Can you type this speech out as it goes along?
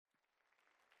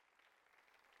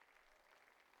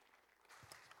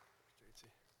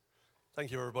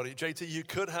Thank you, everybody. JT, you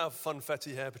could have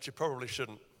funfetti hair, but you probably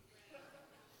shouldn't.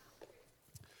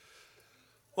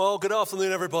 Well, good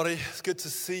afternoon, everybody. It's good to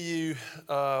see you.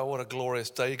 What a glorious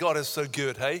day. God is so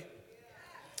good, hey?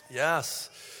 Yes.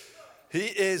 He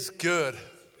is good.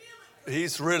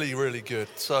 He's really, really good.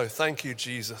 So thank you,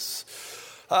 Jesus.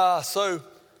 Last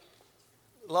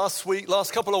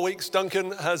couple of weeks,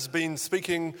 Duncan has been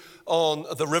speaking on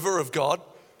the river of God,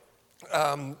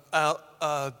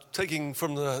 taking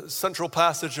from the central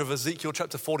passage of Ezekiel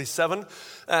chapter 47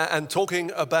 and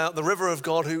talking about the river of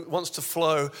God who wants to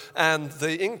flow and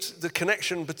the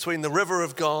connection between the river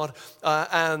of God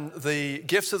and the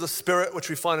gifts of the Spirit,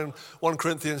 which we find in 1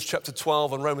 Corinthians chapter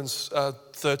 12 and Romans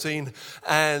 13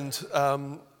 and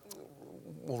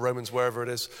Romans wherever it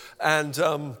is, and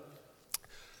how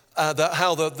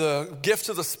the gifts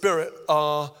of the Spirit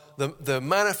are the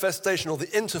manifestation or the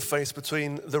interface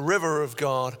between the river of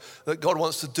God that God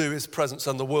wants to do His presence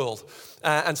and the world.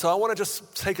 And so I want to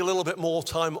just take a little bit more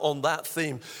time on that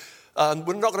theme.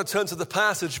 We're not going to turn to the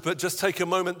passage, but just take a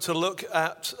moment to look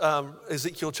at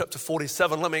Ezekiel chapter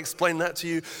 47. Let me explain that to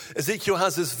you. Ezekiel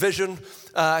has this vision.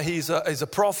 He's a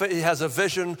prophet. He has a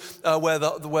vision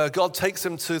where God takes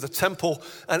him to the temple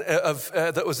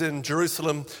that was in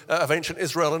Jerusalem of ancient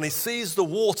Israel, and he sees the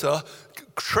water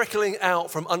trickling out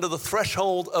from under the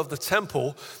threshold of the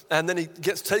temple, and then he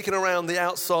gets taken around the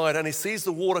outside and he sees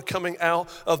the water coming out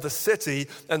of the city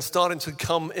and starting to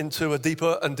come into a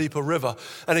deeper and deeper river.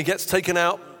 And he gets taken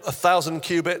out 1,000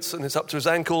 cubits and it's up to his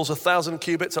ankles, 1,000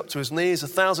 cubits up to his knees,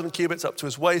 1,000 cubits up to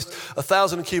his waist,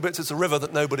 1,000 cubits. It's a river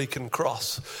that nobody can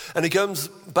cross. And he comes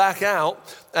back out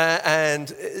and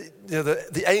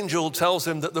the angel tells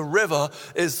him that the river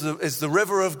is the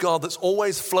river of God that's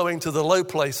always flowing to the low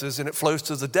places, and it flows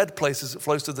to the dead places, it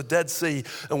flows to the Dead Sea,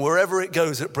 and wherever it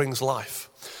goes, it brings life.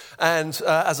 And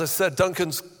as I said,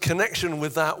 Duncan's connection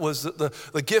with that was that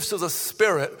the gifts of the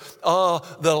Spirit are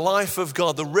the life of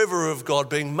God, the river of God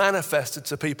being manifested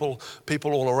to people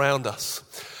all around us.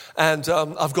 And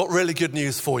I've got really good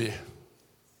news for you.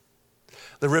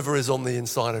 The river is on the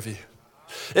inside of you.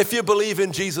 If you believe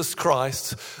in Jesus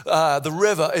Christ, the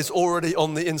river is already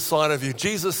on the inside of you.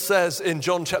 Jesus says in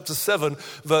John chapter 7,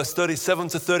 verse 37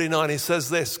 to 39, he says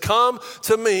this, "Come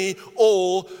to me,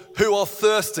 all who are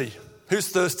thirsty." Who's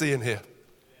thirsty in here?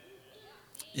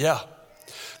 Yeah.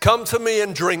 "Come to me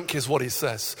and drink," is what he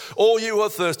says. "All you who are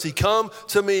thirsty, come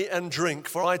to me and drink.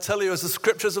 For I tell you, as the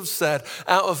scriptures have said,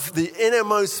 out of the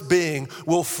innermost being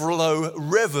will flow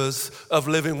rivers of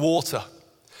living water."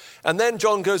 And then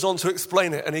John goes on to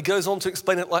explain it. And he goes on to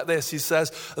explain it like this. He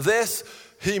says, "This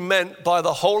he meant by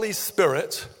the Holy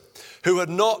Spirit, who had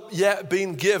not yet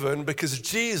been given because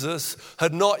Jesus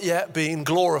had not yet been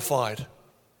glorified."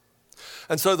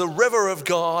 And so the river of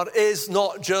God is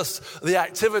not just the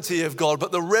activity of God,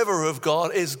 but the river of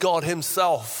God is God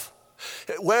Himself.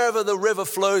 Wherever the river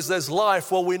flows, there's life.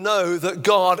 Well, we know that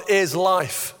God is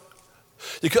life.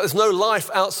 There's no life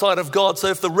outside of God. So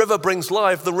if the river brings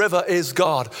life, the river is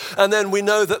God. And then we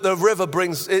know that the river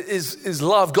is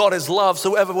love. God is love. So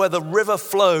where the river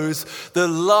flows, the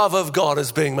love of God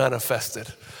is being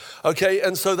manifested. Okay,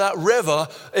 and so that river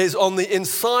is on the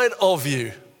inside of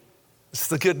you. It's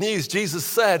the good news. Jesus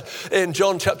said in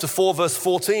John chapter 4, verse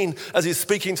 14, as he's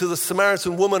speaking to the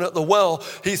Samaritan woman at the well,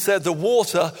 he said, "The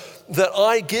water that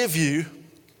I give you,"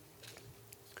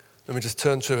 let me just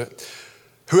turn to it,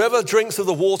 "whoever drinks of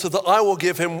the water that I will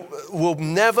give him will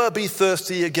never be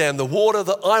thirsty again. The water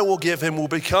that I will give him will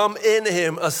become in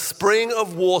him a spring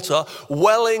of water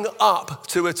welling up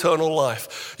to eternal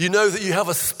life." You know that you have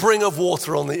a spring of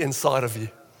water on the inside of you.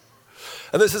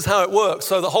 And this is how it works.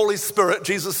 So the Holy Spirit,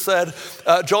 John said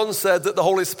that the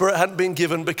Holy Spirit hadn't been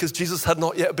given because Jesus had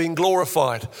not yet been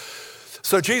glorified.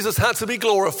 So Jesus had to be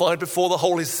glorified before the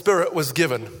Holy Spirit was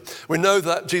given. We know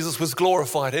that Jesus was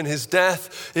glorified in His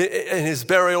death, in His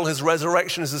burial, His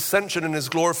resurrection, His ascension, and His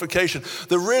glorification.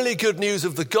 The really good news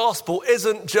of the gospel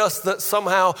isn't just that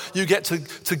somehow you get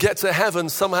to get to heaven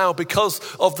somehow because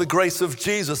of the grace of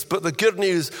Jesus, but the good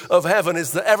news of heaven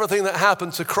is that everything that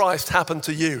happened to Christ happened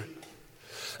to you.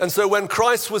 And so when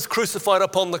Christ was crucified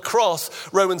upon the cross,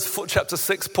 Romans chapter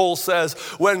 6, Paul says,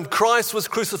 when Christ was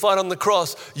crucified on the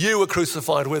cross, you were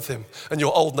crucified with Him and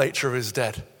your old nature is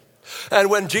dead.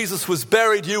 And when Jesus was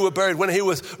buried, you were buried. When He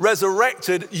was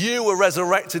resurrected, you were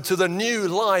resurrected to the new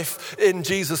life in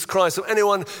Jesus Christ. So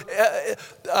anyone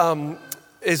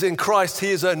is in Christ, he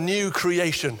is a new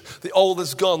creation. The old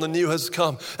is gone, the new has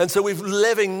come. And so we're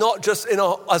living not just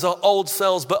as our old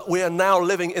selves, but we are now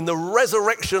living in the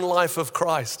resurrection life of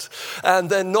Christ. And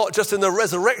then not just in the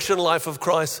resurrection life of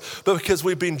Christ, but because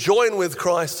we've been joined with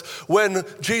Christ, when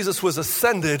Jesus was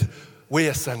ascended, we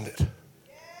ascended.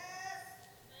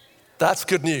 That's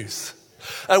good news.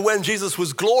 And when Jesus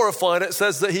was glorified, it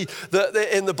says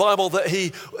that in the Bible that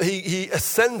he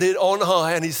ascended on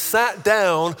high and he sat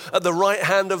down at the right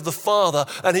hand of the Father,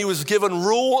 and he was given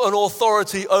rule and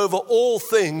authority over all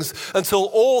things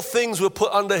until all things were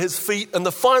put under his feet. And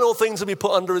the final thing to be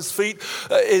put under his feet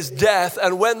is death.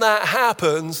 And when that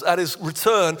happens at his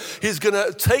return, he's going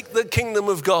to take the kingdom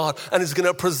of God and he's going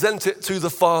to present it to the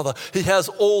Father. He has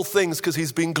all things because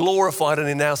he's been glorified and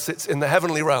he now sits in the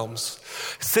heavenly realms,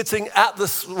 sitting at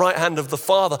the right hand of the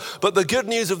Father. But the good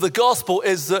news of the gospel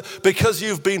is that because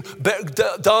you've been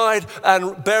died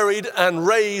and buried and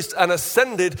raised and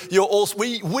ascended,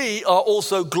 we are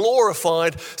also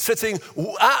glorified, sitting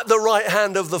at the right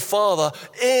hand of the Father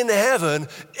in heaven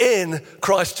in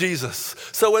Christ Jesus.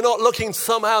 So we're not looking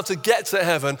somehow to get to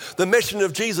heaven. The mission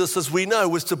of Jesus, as we know,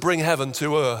 was to bring heaven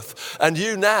to earth. And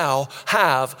you now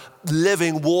have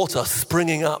living water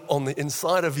springing up on the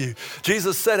inside of you.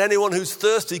 Jesus said, anyone who's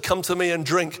thirsty, come to me and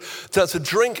drink. To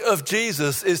drink of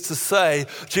Jesus is to say,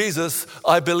 Jesus,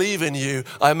 I believe in you.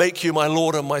 I make you my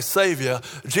Lord and my Savior.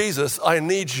 Jesus, I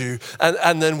need you.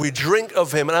 And then we drink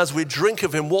of him. And as we drink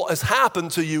of him, what has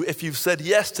happened to you if you've said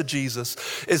yes to Jesus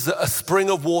is that a spring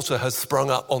of water has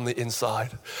sprung up on the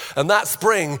inside. And that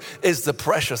spring is the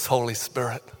precious Holy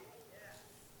Spirit.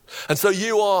 And so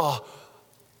you are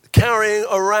carrying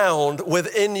around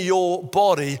within your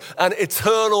body an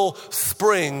eternal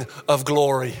spring of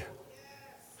glory.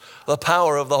 The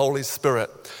power of the Holy Spirit.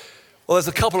 Well, there's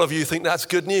a couple of you who think that's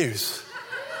good news.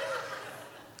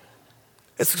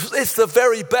 It's the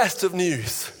very best of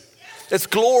news. It's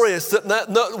glorious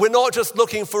that we're not just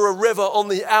looking for a river on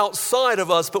the outside of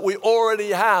us, but we already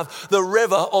have the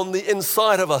river on the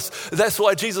inside of us. That's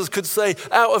why Jesus could say,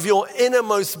 out of your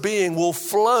innermost being will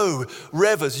flow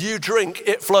rivers. You drink,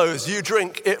 it flows. You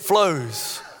drink, it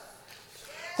flows.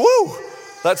 Woo!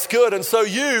 That's good. And so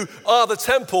you are the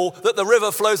temple that the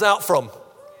river flows out from.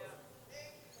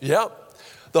 Yeah.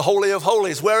 The Holy of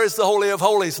Holies. Where is the Holy of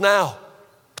Holies now?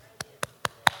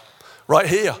 Right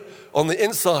here. On the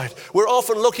inside. We're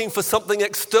often looking for something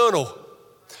external.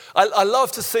 I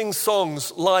love to sing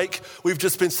songs like we've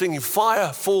just been singing,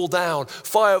 Fire Fall Down,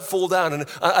 Fire Fall Down. And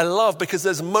I love because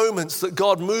there's moments that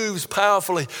God moves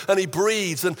powerfully and he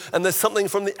breathes and there's something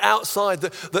from the outside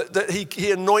that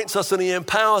he anoints us and he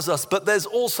empowers us. But there's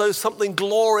also something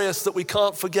glorious that we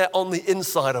can't forget on the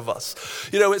inside of us.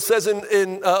 You know, it says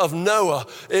of Noah,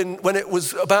 when it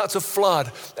was about to flood,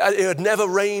 it had never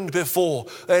rained before.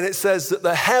 And it says that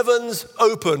the heavens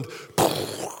opened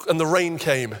and the rain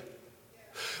came.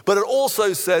 But it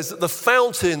also says that the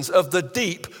fountains of the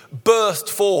deep burst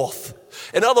forth.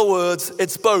 In other words,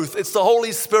 it's both. It's the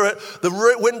Holy Spirit,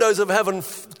 the windows of heaven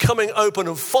coming open,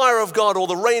 and fire of God, or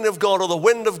the rain of God, or the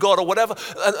wind of God, or whatever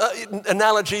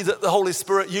analogy that the Holy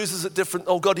Spirit uses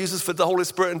God uses for the Holy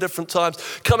Spirit in different times,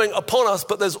 coming upon us.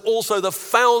 But there's also the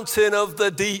fountain of the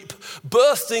deep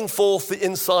bursting forth the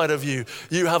inside of you.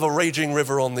 You have a raging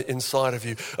river on the inside of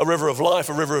you, a river of life,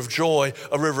 a river of joy,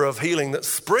 a river of healing that's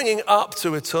springing up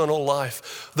to eternal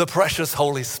life, the precious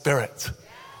Holy Spirit.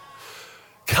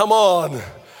 Come on,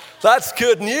 that's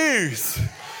good news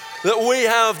that we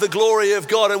have the glory of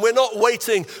God, and we're not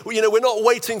waiting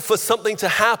for something to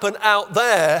happen out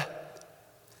there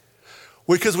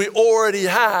because we already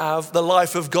have the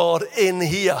life of God in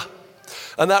here.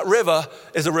 And that river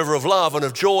is a river of love and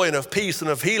of joy and of peace and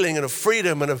of healing and of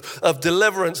freedom and of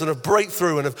deliverance and of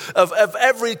breakthrough and of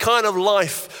every kind of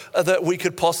life that we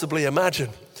could possibly imagine.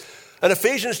 And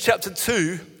Ephesians chapter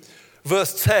 2,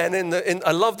 Verse 10,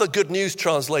 I love the Good News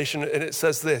translation, and it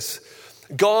says this: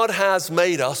 God has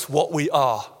made us what we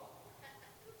are.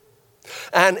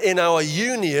 And in our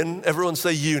union, everyone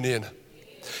say union.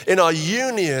 In our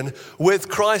union with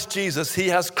Christ Jesus, he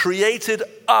has created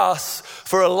us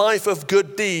for a life of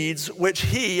good deeds, which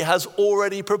he has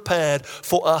already prepared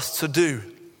for us to do.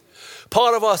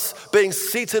 Part of us being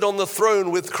seated on the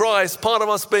throne with Christ, part of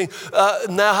us being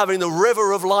now having the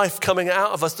river of life coming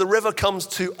out of us. The river comes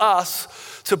to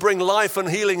us to bring life and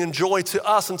healing and joy to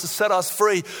us and to set us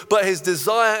free. But his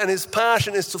desire and his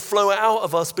passion is to flow out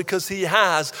of us because he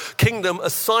has kingdom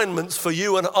assignments for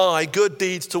you and I, good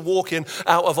deeds to walk in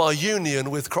out of our union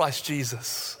with Christ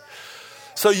Jesus.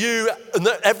 So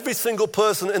every single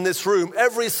person in this room,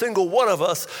 every single one of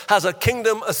us has a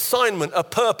kingdom assignment, a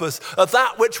purpose, of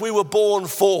that which we were born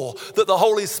for, that the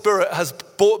Holy Spirit has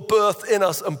birthed in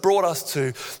us and brought us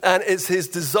to. And it's his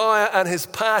desire and his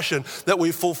passion that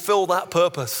we fulfill that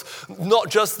purpose. Not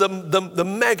just the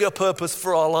mega purpose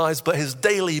for our lives, but his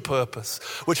daily purpose,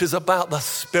 which is about the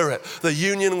Spirit, the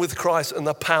union with Christ and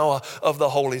the power of the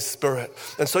Holy Spirit.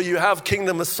 And so you have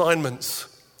kingdom assignments.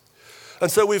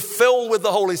 And so we're filled with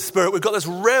the Holy Spirit. We've got this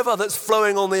river that's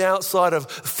flowing on the outside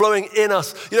flowing in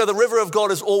us. You know, the river of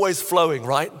God is always flowing,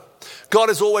 right? God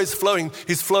is always flowing.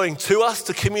 He's flowing to us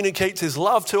to communicate his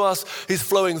love to us. He's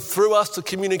flowing through us to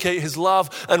communicate his love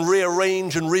and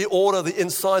rearrange and reorder the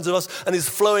insides of us. And he's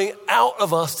flowing out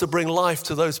of us to bring life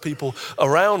to those people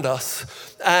around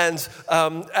us. And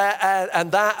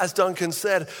that, as Duncan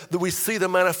said, that we see the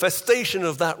manifestation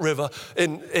of that river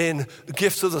in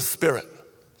gifts of the Spirit.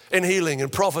 In healing, in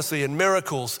prophecy, in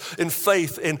miracles, in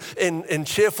faith, in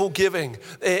cheerful giving,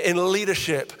 in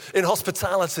leadership, in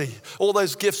hospitality, all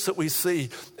those gifts that we see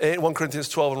in 1 Corinthians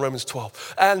 12 and Romans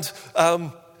 12. And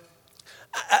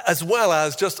as well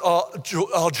as just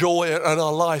our joy and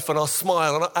our life and our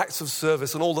smile and our acts of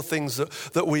service and all the things that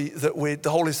the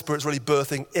Holy Spirit's really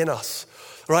birthing in us.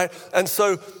 Right? And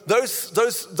so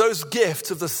those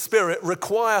gifts of the Spirit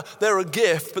they're a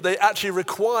gift, but they actually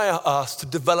require us to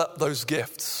develop those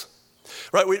gifts.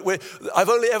 Right? I've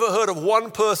only ever heard of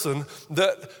one person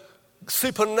that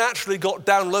supernaturally got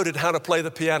downloaded how to play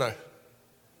the piano.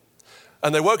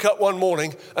 And they woke up one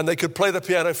morning and they could play the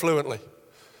piano fluently.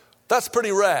 That's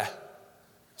pretty rare.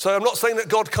 So I'm not saying that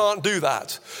God can't do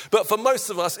that. But for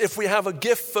most of us, if we have a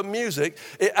gift for music,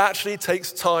 it actually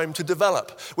takes time to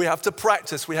develop. We have to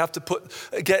practice. We have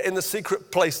to get in the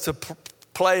secret place to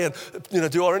play and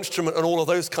do our instrument and all of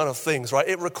those kind of things, right?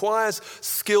 It requires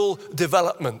skill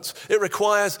development. It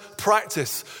requires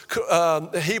practice.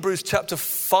 Hebrews chapter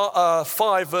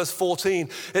 5 verse 14,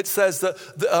 it says that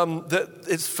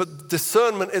it's for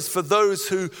discernment is for those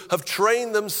who have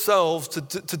trained themselves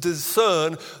to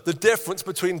discern the difference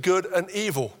between good and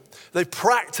evil. They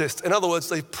practiced, in other words,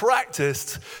 they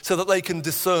practiced so that they can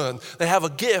discern. They have a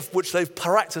gift which they've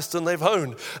practiced and they've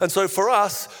honed. And so for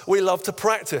us, we love to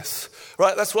practice,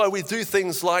 right? That's why we do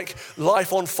things like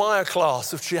Life on Fire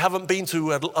class. If you haven't been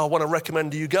to, I want to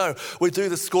recommend you go. We do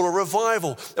the School of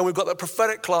Revival, and we've got the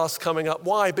prophetic class coming up.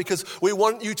 Why? Because we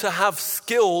want you to have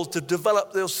skills, to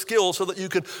develop those skills so that you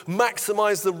can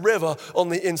maximize the river on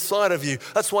the inside of you.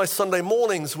 That's why Sunday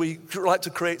mornings we like to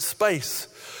create space.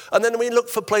 And then we look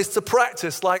for place to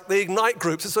practice, like the Ignite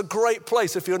groups. It's a great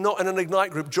place. If you're not in an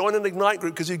Ignite group, join an Ignite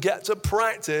group because you get to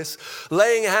practice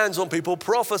laying hands on people,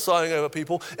 prophesying over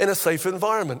people in a safe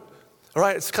environment. All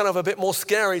right? It's kind of a bit more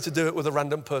scary to do it with a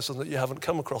random person that you haven't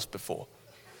come across before.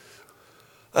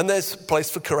 And there's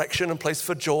place for correction and place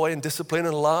for joy and discipline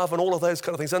and love and all of those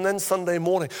kind of things. And then Sunday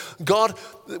morning, God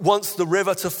wants the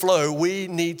river to flow. We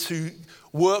need to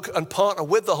work and partner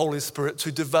with the Holy Spirit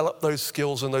to develop those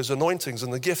skills and those anointings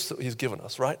and the gifts that he's given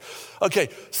us, right? Okay,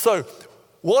 so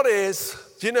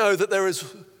do you know that there is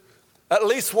at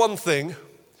least one thing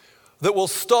that will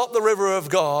stop the river of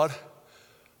God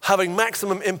having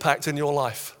maximum impact in your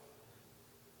life?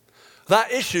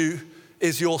 That issue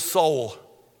is your soul,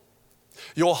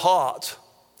 your heart,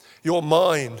 your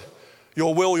mind,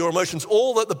 your will, your emotions.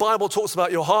 All that the Bible talks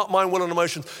about, your heart, mind, will, and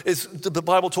emotions, is the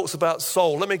Bible talks about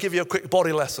soul. Let me give you a quick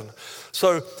body lesson.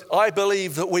 So I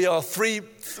believe that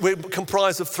we're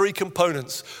comprised of three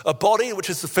components. A body, which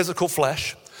is the physical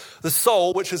flesh. The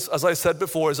soul, which is, as I said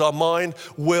before, is our mind,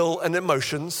 will, and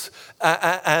emotions.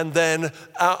 And then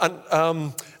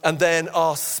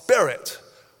our spirit,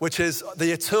 which is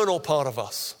the eternal part of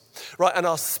us. Right, and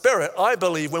our spirit, I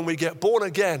believe when we get born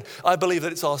again, I believe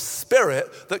that it's our spirit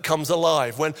that comes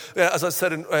alive. When, as I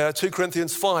said in 2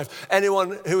 Corinthians 5,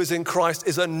 anyone who is in Christ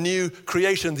is a new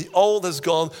creation. The old has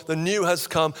gone, the new has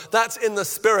come. That's in the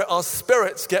spirit. Our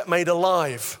spirits get made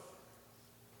alive.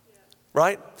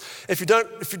 Right? If you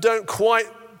don't quite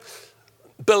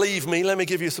believe me, let me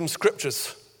give you some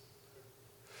scriptures.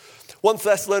 1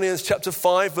 Thessalonians chapter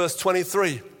 5, verse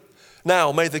 23.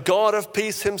 Now, may the God of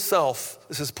peace himself,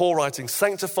 this is Paul writing,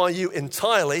 sanctify you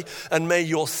entirely, and may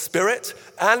your spirit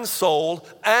and soul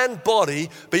and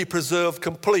body be preserved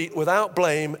complete without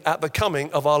blame at the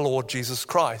coming of our Lord Jesus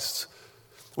Christ.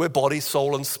 We're body,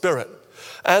 soul, and spirit.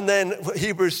 And then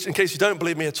Hebrews, in case you don't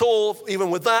believe me at all, even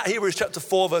with that, Hebrews chapter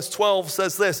 4 verse 12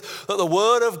 says this, that the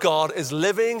word of God is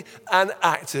living and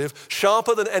active,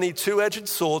 sharper than any two-edged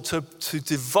sword to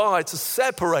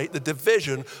separate the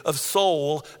division of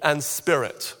soul and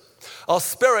spirit. Our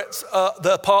spirits are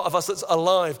the part of us that's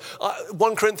alive.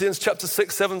 1 Corinthians chapter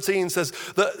 6:17 says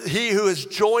that he who has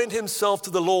joined himself to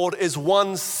the Lord is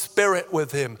one spirit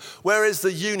with him. Where is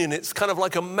the union? It's kind of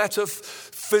like a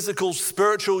metaphysical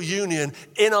spiritual union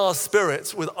in our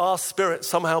spirits, with our spirit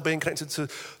somehow being connected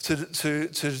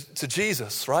to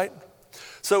Jesus, right?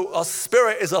 So our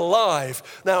spirit is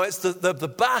alive. Now it's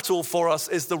the battle for us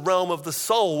is the realm of the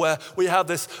soul, where we have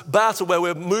this battle where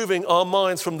we're moving our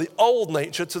minds from the old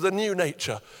nature to the new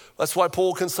nature. That's why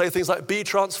Paul can say things like, be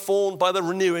transformed by the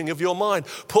renewing of your mind.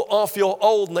 Put off your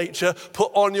old nature,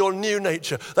 put on your new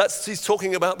nature. He's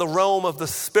talking about the realm of the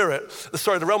spirit,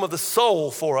 the realm of the soul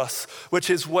for us,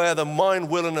 which is where the mind,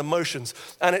 will, and emotions.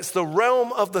 And it's the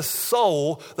realm of the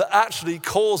soul that actually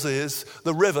causes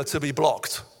the river to be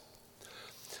blocked.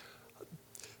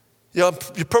 You're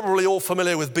probably all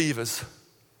familiar with beavers.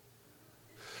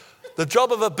 The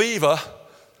job of a beaver,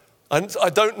 and I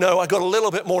don't know, I got a little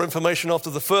bit more information after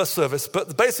the first service,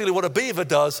 but basically what a beaver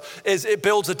does is it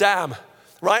builds a dam,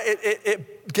 right?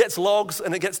 It gets logs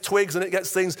and it gets twigs and it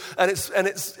gets things, and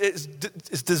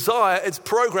its desire, its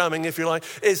programming, if you like,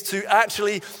 is to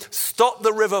actually stop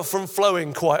the river from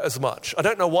flowing quite as much. I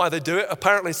don't know why they do it.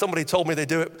 Apparently somebody told me they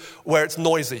do it where it's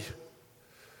noisy.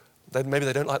 Maybe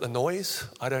they don't like the noise,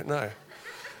 I don't know.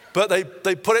 But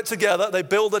they put it together, they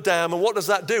build a dam, and what does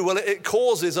that do? Well, it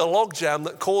causes a log jam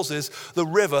that causes the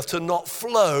river to not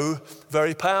flow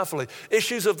very powerfully.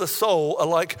 Issues of the soul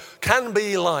can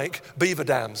be like beaver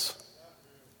dams.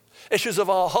 Issues of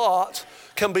our heart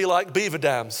can be like beaver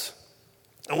dams,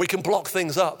 and we can block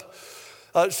things up.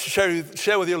 I'll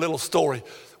share with you a little story.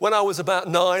 When I was about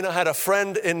 9, I had a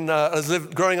friend I was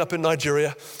growing up in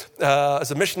Nigeria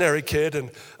as a missionary kid, and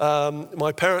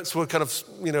my parents were kind of,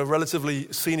 relatively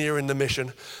senior in the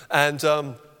mission, and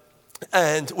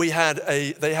they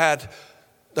had.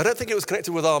 I don't think it was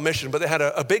connected with our mission, but they had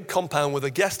a big compound with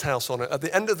a guest house on it. At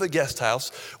the end of the guest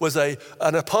house was an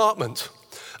apartment,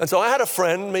 and so I had a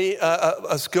friend,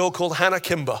 a girl called Hannah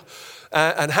Kimber,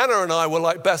 and Hannah and I were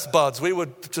like best buds. We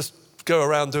would just go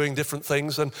around doing different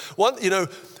things. And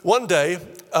one day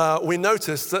we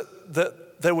noticed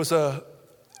that there was an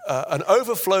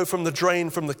overflow from the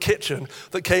drain from the kitchen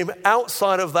that came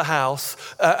outside of the house,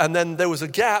 and then there was a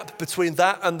gap between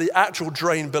that and the actual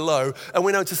drain below, and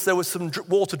we noticed there was some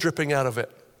water dripping out of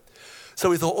it.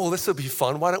 So we thought, this would be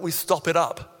fun. Why don't we stop it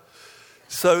up?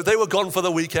 So they were gone for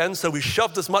the weekend, so we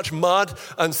shoved as much mud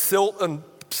and silt and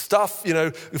stuff,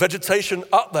 vegetation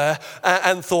up there,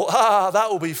 and thought, that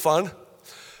will be fun.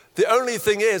 The only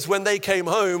thing is, when they came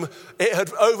home, it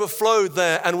had overflowed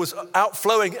there and was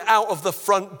outflowing out of the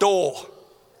front door.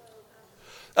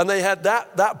 And they had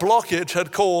that blockage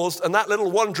had caused, and that little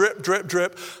one drip, drip,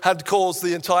 drip had caused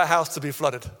the entire house to be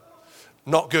flooded.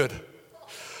 Not good.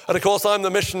 And of course, I'm the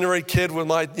missionary kid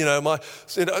with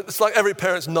it's like every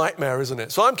parent's nightmare, isn't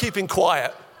it? So I'm keeping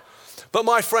quiet. But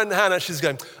my friend Hannah, she's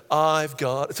going, to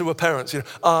her parents,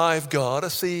 I've got a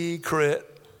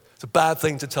secret. It's a bad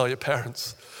thing to tell your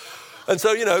parents. And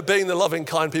so, being the loving,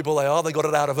 kind people they are, they got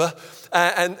it out of her.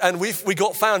 And we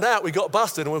got found out, we got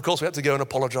busted. And of course, we had to go and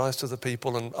apologize to the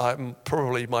people. And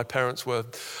probably my parents were,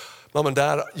 Mum and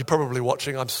Dad, you're probably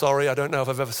watching. I'm sorry. I don't know if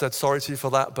I've ever said sorry to you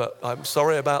for that, but I'm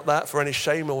sorry about that, for any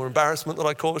shame or embarrassment that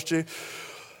I caused you.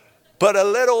 But a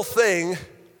little thing,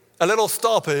 a little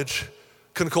stoppage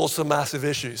can cause some massive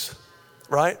issues,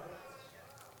 right?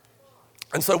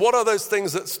 And so what are those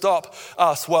things that stop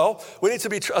us? Well, we need to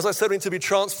be, as I said, we need to be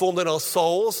transformed in our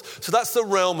souls. So that's the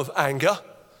realm of anger,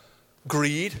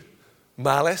 greed,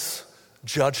 malice,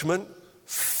 judgment,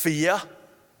 fear,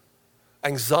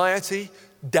 anxiety,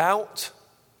 doubt,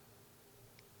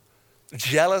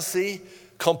 jealousy,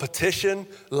 competition,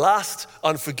 lust,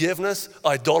 unforgiveness,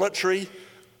 idolatry,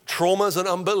 traumas and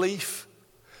unbelief.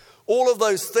 All of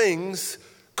those things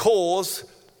cause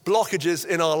blockages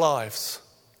in our lives.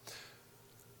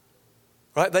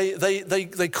 Right?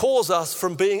 They cause us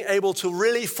from being able to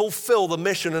really fulfill the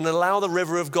mission and allow the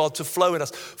river of God to flow in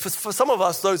us. For some of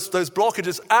us, those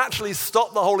blockages actually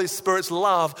stop the Holy Spirit's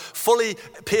love fully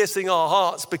piercing our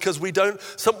hearts, because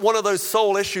one of those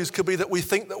soul issues could be that we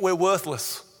think that we're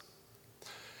worthless.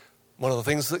 One of the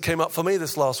things that came up for me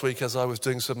this last week as I was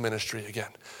doing some ministry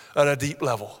again at a deep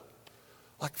level.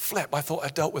 Like, flip, I thought I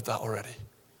dealt with that already.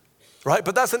 Right?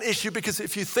 But that's an issue, because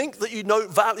if you think that you're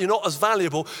not as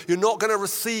valuable, you're not going to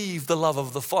receive the love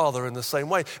of the Father in the same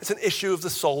way. It's an issue of the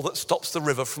soul that stops the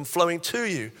river from flowing to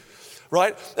you.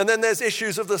 Right? And then there's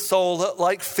issues of the soul that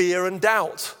like fear and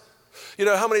doubt.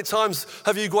 How many times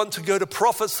have you want to go to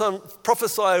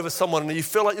prophesy over someone and you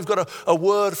feel like you've got a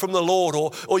word from the Lord,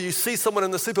 or you see someone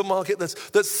in the supermarket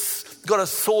that's got a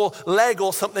sore leg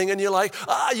or something, and you're like,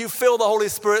 you feel the Holy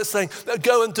Spirit saying,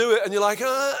 go and do it, and you're like,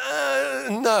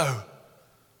 no.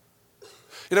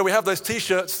 We have those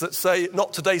t-shirts that say,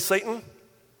 not today, Satan.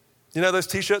 Those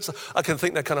t-shirts? I can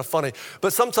think they're kind of funny.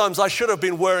 But sometimes I should have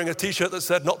been wearing a t-shirt that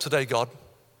said, not today, God.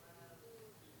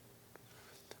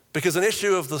 Because an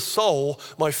issue of the soul,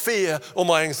 my fear or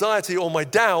my anxiety or my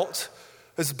doubt,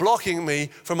 is blocking me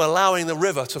from allowing the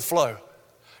river to flow.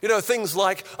 You know, things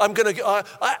like I'm in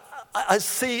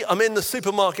the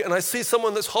supermarket and I see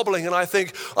someone that's hobbling and I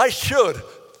think, I should.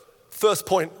 First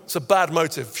point, it's a bad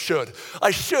motive, should.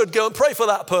 I should go and pray for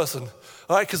that person,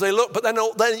 right? Because they look, but then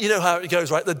you know how it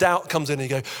goes, right? The doubt comes in and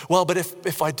you go, well, but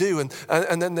if I do, and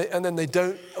then they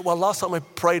don't. Well, last time I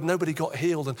prayed, nobody got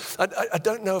healed, and I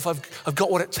don't know if I've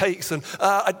got what it takes, and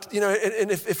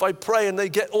if I pray and they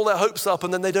get all their hopes up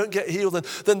and then they don't get healed, and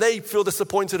then they feel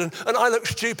disappointed, and I look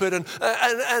stupid, and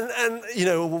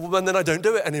then I don't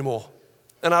do it anymore.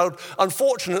 And I would,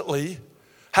 unfortunately,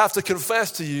 have to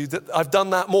confess to you that I've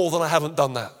done that more than I haven't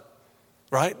done that,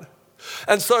 right?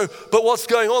 And so, but what's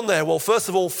going on there? Well, first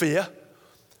of all, fear.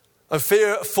 A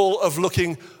fear full of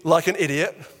looking like an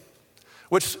idiot,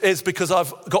 which is because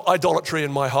I've got idolatry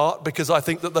in my heart, because I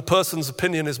think that the person's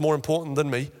opinion is more important than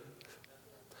me,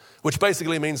 which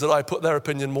basically means that I put their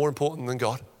opinion more important than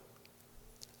God,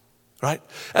 right?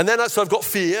 And then, so I've got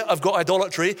fear, I've got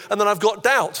idolatry, and then I've got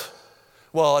doubt.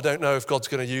 Well, I don't know if God's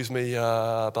going to use me,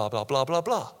 blah, blah, blah, blah,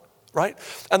 blah, right?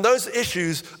 And those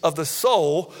issues of the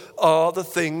soul are the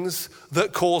things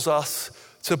that cause us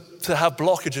to have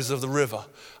blockages of the river.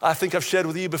 I think I've shared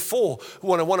with you before,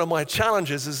 one of my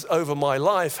challenges over my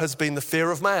life has been the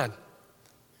fear of man.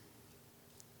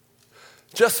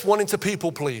 Just wanting to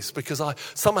people please because I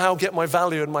somehow get my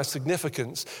value and my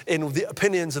significance in the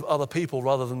opinions of other people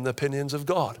rather than the opinions of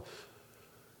God.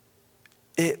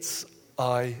 It's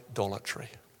idolatry.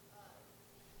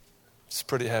 It's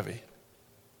pretty heavy.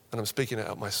 And I'm speaking it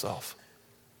out myself.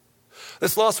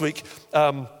 This last week,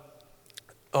 I'll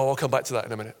come back to that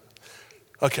in a minute.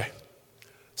 Okay.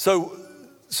 So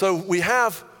we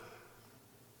have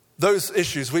those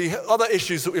issues. Other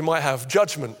issues that we might have,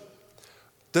 judgment.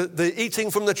 The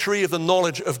eating from the tree of the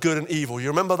knowledge of good and evil. You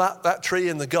remember that tree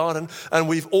in the garden? And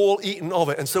we've all eaten of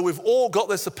it. And so we've all got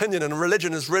this opinion, and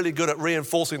religion is really good at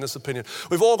reinforcing this opinion.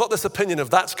 We've all got this opinion of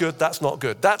that's good, that's not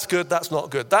good. That's good, that's not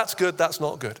good. That's good, that's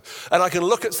not good. And I can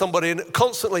look at somebody and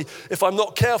constantly, if I'm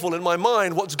not careful in my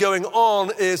mind, what's going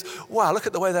on is, wow, look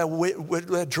at the way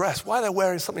they're dressed. Why are they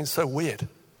wearing something so weird?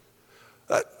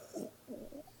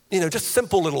 Just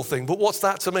simple little thing, but what's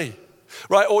that to me?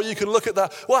 Right, or you can look at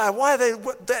that. Why are they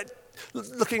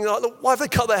looking like? Why have they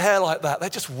cut their hair like that? They're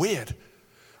just weird,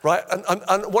 right?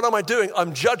 And what am I doing?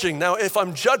 I'm judging. Now, if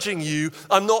I'm judging you,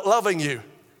 I'm not loving you.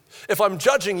 If I'm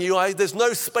judging you, there's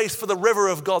no space for the river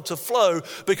of God to flow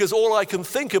because all I can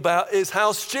think about is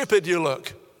how stupid you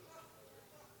look,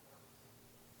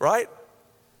 right?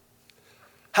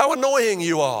 How annoying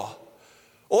you are,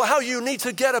 or how you need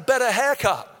to get a better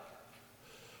haircut.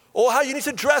 Or how you need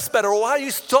to dress better, or how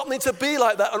you stop need to be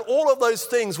like that, and all of those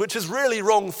things, which is really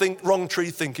wrong tree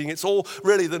thinking. It's all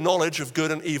really the knowledge of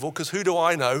good and evil, because who do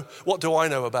I know? What do I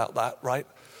know about that, right?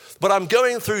 But I'm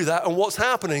going through that, and what's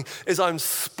happening is I'm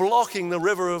blocking the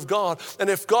river of God. And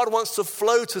if God wants to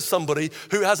flow to somebody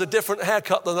who has a different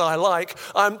haircut than I like,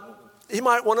 he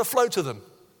might want to flow to them.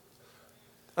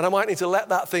 And I might need to let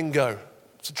that thing go.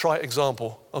 It's a trite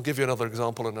example. I'll give you another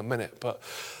example in a minute. But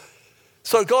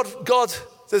so God,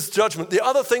 there's judgment. The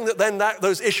other thing that then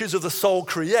those issues of the soul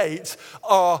create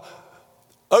are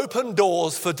open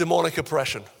doors for demonic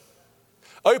oppression.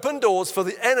 Open doors for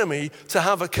the enemy to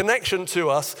have a connection to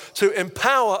us, to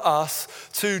empower us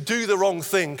to do the wrong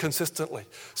thing consistently.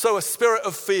 So a spirit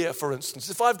of fear, for instance.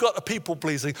 If I've got a people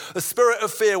pleasing, the spirit of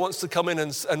fear wants to come in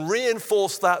and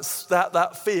reinforce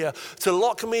that fear to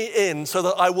lock me in so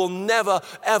that I will never,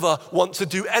 ever want to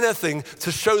do anything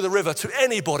to show the river to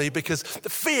anybody because the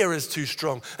fear is too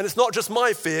strong. And it's not just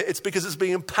my fear, it's because it's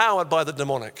being empowered by the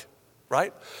demonic,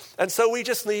 right? And so we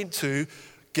just need to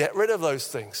get rid of those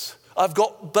things. I've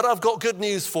got good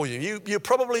news for you. You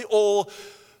probably all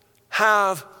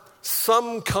have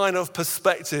some kind of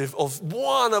perspective of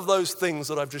one of those things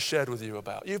that I've just shared with you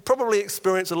about. You've probably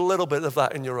experienced a little bit of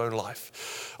that in your own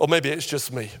life. Or maybe it's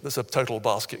just me. That's a total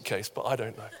basket case, but I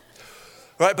don't know.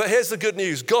 Right, but here's the good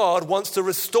news. God wants to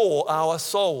restore our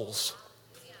souls.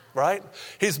 Right?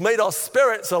 He's made our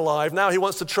spirits alive. Now he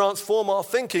wants to transform our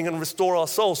thinking and restore our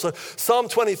souls. So Psalm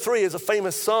 23 is a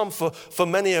famous psalm for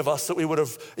many of us that we would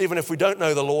have, even if we don't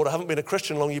know the Lord, I haven't been a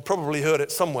Christian long, you probably heard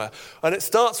it somewhere. And it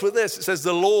starts with this. It says,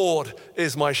 the Lord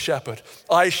is my shepherd.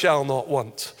 I shall not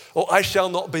want, or I shall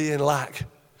not be in lack.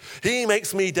 He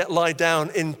makes me lie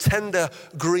down in tender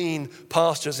green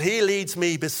pastures. He leads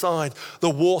me beside the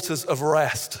waters of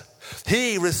rest.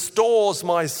 He restores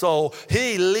my soul.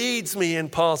 He leads me in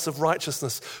paths of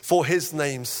righteousness for his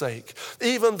name's sake.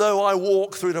 Even though I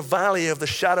walk through the valley of the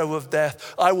shadow of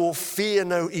death, I will fear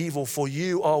no evil, for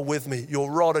you are with me.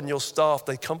 Your rod and your staff,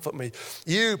 they comfort me.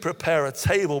 You prepare a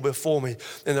table before me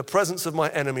in the presence of my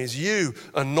enemies. You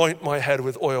anoint my head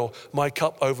with oil. My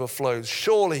cup overflows.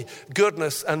 Surely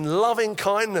goodness and loving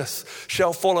kindness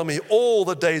shall follow me all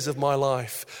the days of my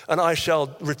life, and I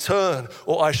shall return,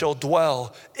 or I shall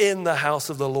dwell in the house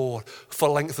of the Lord for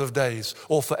length of days,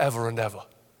 or forever and ever.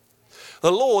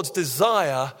 The Lord's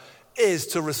desire is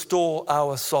to restore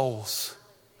our souls.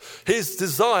 His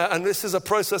desire, and this is a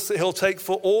process that he'll take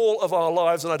for all of our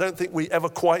lives, and I don't think we ever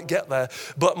quite get there,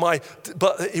 but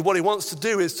what he wants to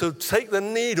do is to take the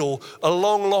needle a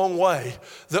long, long way,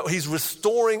 that he's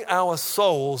restoring our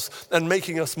souls and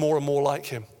making us more and more like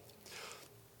him.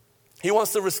 He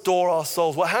wants to restore our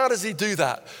souls. Well, how does he do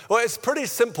that? Well, it's pretty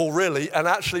simple, really, and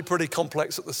actually pretty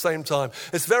complex at the same time.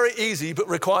 It's very easy, but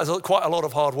requires quite a lot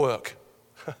of hard work.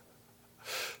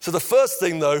 So the first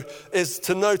thing, though, is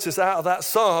to notice out of that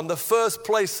psalm, the first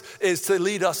place is to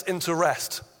lead us into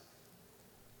rest.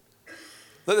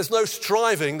 That there's no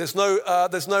striving, there's no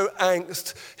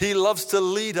angst. He loves to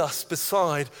lead us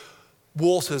beside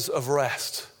waters of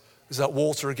rest. Is that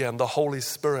water again, the Holy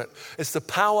Spirit. It's the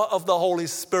power of the Holy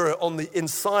Spirit on the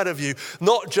inside of you,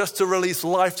 not just to release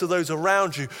life to those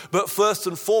around you, but first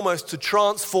and foremost to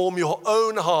transform your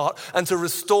own heart and to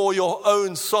restore your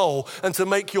own soul and to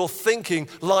make your thinking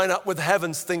line up with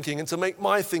heaven's thinking and to make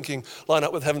my thinking line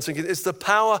up with heaven's thinking. It's the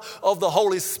power of the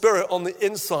Holy Spirit on the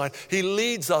inside. He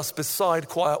leads us beside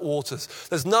quiet waters.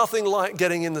 There's nothing like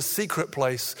getting in the secret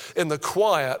place, in the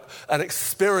quiet, and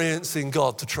experiencing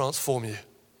God to transform you.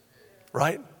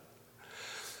 Right?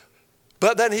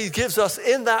 But then he gives us,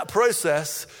 in that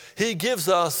process, he gives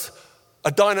us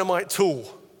a dynamite tool.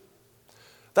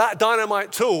 That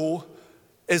dynamite tool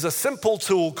is a simple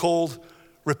tool called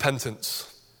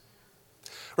repentance.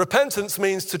 Repentance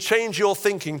means to change your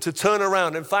thinking, to turn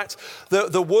around. In fact,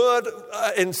 the word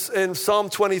in Psalm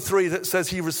 23 that says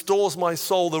he restores my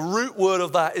soul, the root word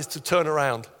of that is to turn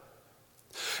around.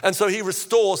 And so he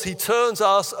restores, he turns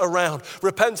us around.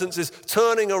 Repentance is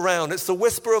turning around. It's the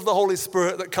whisper of the Holy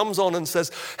Spirit that comes on and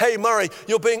says, hey, Murray,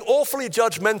 you're being awfully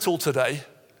judgmental today.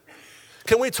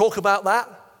 Can we talk about that?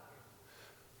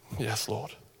 Yes,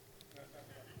 Lord.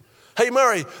 Hey,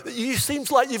 Murray, you seems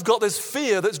like you've got this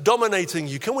fear that's dominating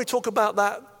you. Can we talk about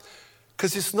that?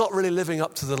 Because it's not really living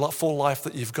up to the full life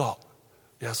that you've got.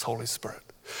 Yes, Holy Spirit.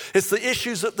 It's the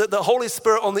issues that the Holy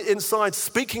Spirit on the inside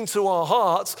speaking to our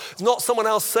hearts. It's not someone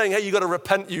else saying, hey, you got to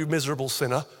repent, you miserable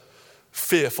sinner,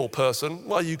 fearful person.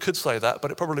 Well, you could say that, but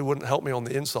it probably wouldn't help me on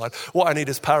the inside. What I need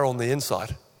is power on the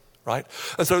inside, right?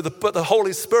 And so but the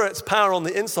Holy Spirit's power on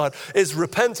the inside is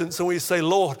repentance. And we say,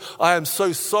 Lord, I am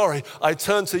so sorry. I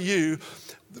turn to you.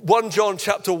 1 John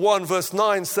chapter 1 verse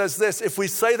 9 says this, if we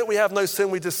say that we have no sin,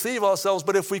 we deceive ourselves,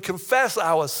 but if we confess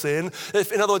our sin,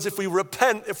 in other words, if we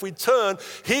repent, if we turn,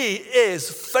 he is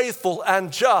faithful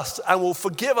and just and will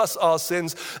forgive us our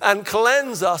sins and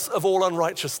cleanse us of all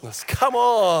unrighteousness. Come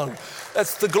on,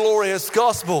 that's the glorious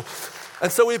gospel.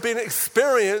 And so we've been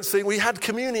experiencing, we had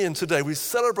communion today. We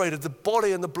celebrated the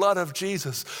body and the blood of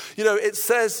Jesus. You know, it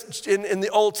says in the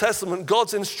Old Testament,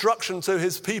 God's instruction to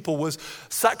his people was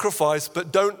sacrifice,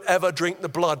 but don't ever drink the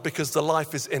blood because the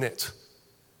life is in it.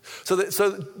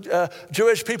 So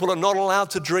Jewish people are not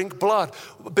allowed to drink blood.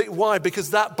 Why?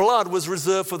 Because that blood was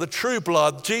reserved for the true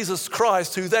blood, Jesus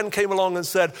Christ, who then came along and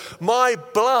said, my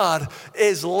blood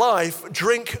is life,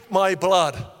 drink my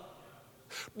blood.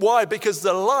 Why? Because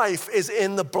the life is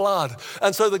in the blood.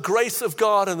 And so the grace of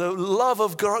God and the love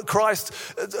of Christ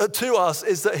to us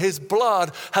is that his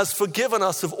blood has forgiven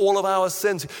us of all of our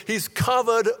sins. He's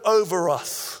covered over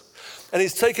us. And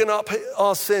he's taken up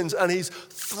our sins and he's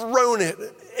thrown it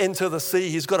into the sea.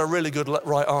 He's got a really good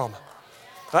right arm.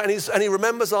 Right? And he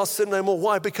remembers our sin no more.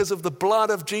 Why? Because of the blood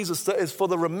of Jesus that is for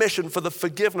the remission, for the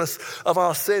forgiveness of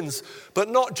our sins. But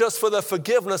not just for the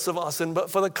forgiveness of our sin, but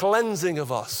for the cleansing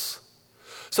of us.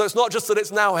 So it's not just that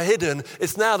it's now hidden,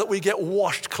 it's now that we get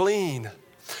washed clean.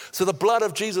 So the blood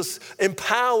of Jesus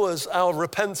empowers our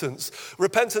repentance.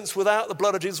 Repentance without the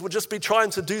blood of Jesus would just be trying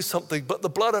to do something, but the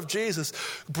blood of Jesus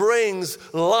brings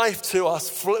life to us,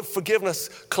 forgiveness,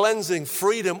 cleansing,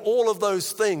 freedom, all of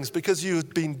those things because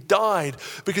you've been died,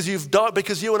 because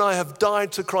you and I have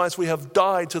died to Christ. We have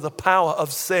died to the power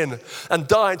of sin and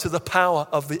died to the power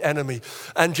of the enemy.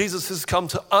 And Jesus has come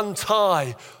to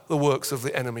untie the works of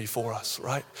the enemy for us,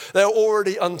 right? They're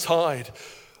already untied.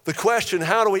 The question,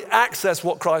 how do we access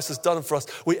what Christ has done for us?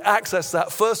 We access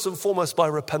that first and foremost by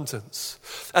repentance.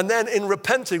 And then in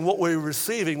repenting, what we're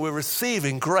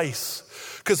receiving grace.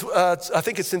 Because I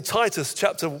think it's in Titus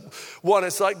chapter 1,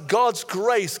 it's like God's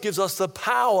grace gives us the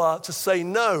power to say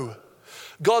no.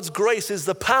 God's grace is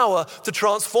the power to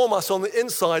transform us on the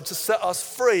inside, to set us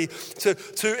free,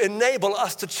 to enable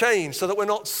us to change so that we're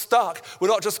not stuck. We're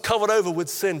not just covered over with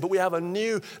sin, but we have a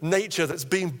new nature that's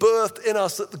being birthed in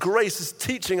us, that the grace is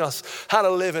teaching us how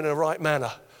to live in a right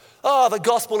manner. The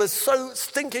gospel is so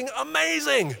stinking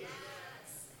amazing.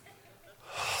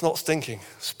 Not stinking,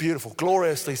 it's beautiful,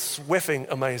 gloriously swiffing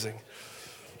amazing.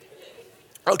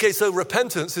 Okay, so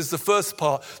repentance is the first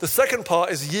part. The second part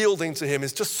is yielding to him,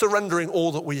 is just surrendering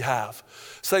all that we have.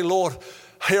 Say, Lord,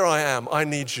 here I am, I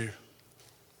need you.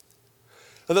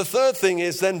 And the third thing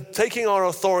is then taking our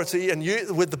authority and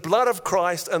with the blood of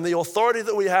Christ and the authority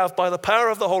that we have by the power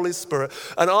of the Holy Spirit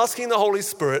and asking the Holy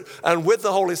Spirit and with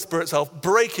the Holy Spirit's help,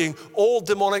 breaking all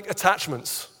demonic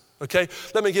attachments. Okay,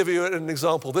 let me give you an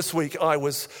example. This week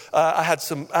Ash and I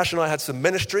had some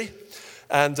ministry,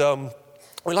 and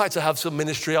we like to have some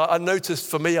ministry. I noticed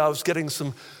for me, I was getting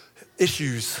some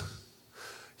issues.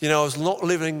 I was not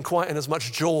living quite in as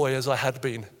much joy as I had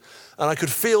been. And I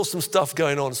could feel some stuff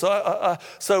going on.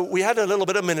 So we had a little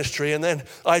bit of ministry, and then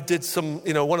I did some,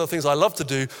 one of the things I love to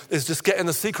do is just get in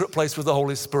the secret place with the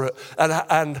Holy Spirit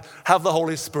and have the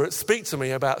Holy Spirit speak to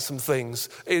me about some things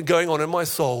going on in my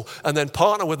soul, and then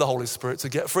partner with the Holy Spirit to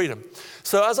get freedom.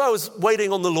 So as I was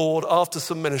waiting on the Lord after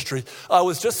some ministry, I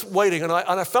was just waiting, and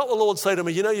I felt the Lord say to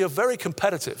me, you're very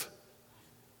competitive.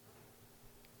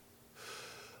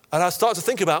 And I started to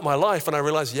think about my life, and I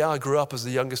realized, I grew up as the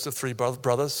youngest of three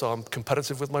brothers, so I'm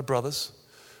competitive with my brothers.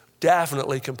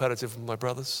 Definitely competitive with my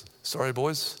brothers. Sorry,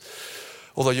 boys.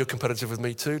 Although you're competitive with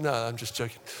me too. No, I'm just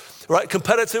joking. Right,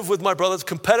 competitive with my brothers,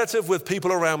 competitive with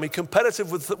people around me,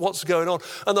 competitive with what's going on.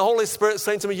 And the Holy Spirit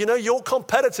saying to me, your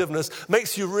competitiveness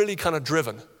makes you really kind of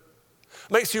driven.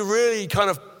 Makes you really kind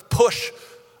of push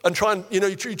and try and,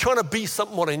 you're trying to be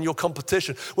someone in your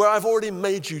competition where I've already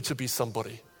made you to be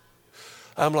somebody.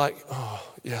 I'm like,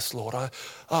 yes, Lord.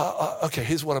 Okay,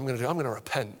 here's what I'm going to do. I'm going to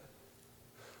repent.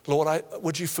 Lord,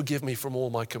 would you forgive me from all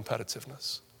my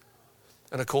competitiveness?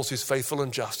 And of course, he's faithful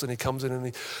and just, and he comes in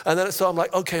and then so I'm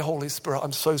like, okay, Holy Spirit,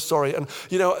 I'm so sorry. And,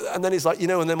 and then he's like,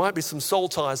 and there might be some soul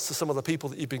ties to some of the people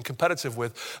that you've been competitive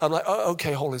with. I'm like,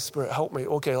 okay, Holy Spirit, help me.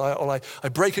 Okay, I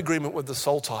break agreement with the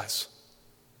soul ties,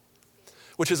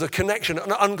 which is a connection,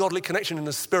 an ungodly connection in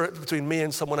the spirit between me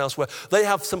and someone else where they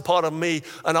have some part of me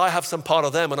and I have some part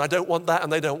of them, and I don't want that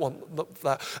and they don't want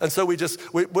that. And so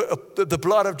the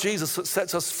blood of Jesus that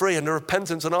sets us free, and the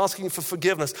repentance and asking for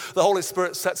forgiveness, the Holy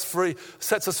Spirit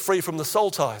sets us free from the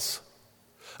soul ties.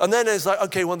 And then there's like,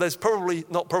 okay, well, there's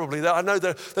I know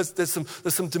there's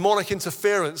some demonic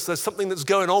interference. There's something that's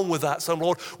going on with that. So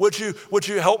Lord, would you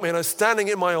help me? And I'm standing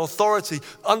in my authority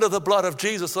under the blood of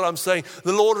Jesus, and I'm saying,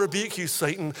 the Lord rebuke you,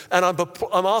 Satan. And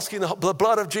I'm asking the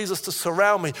blood of Jesus to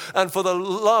surround me and for the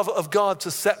love of God to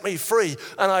set me free.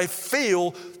 And I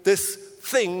feel this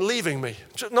thing leaving me,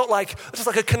 just like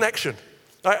a connection.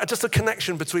 Right, just a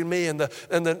connection between me and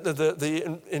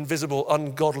the invisible,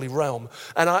 ungodly realm.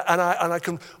 And I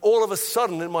can, all of a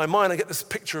sudden in my mind, I get this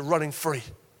picture of running free.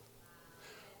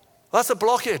 That's a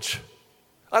blockage.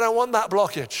 I don't want that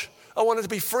blockage. I want it to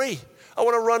be free. I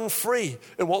want to run free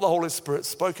in what the Holy Spirit's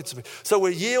spoken to me. So we're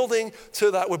yielding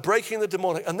to that. We're breaking the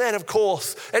demonic. And then, of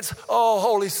course, it's,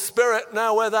 Holy Spirit,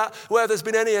 now where there's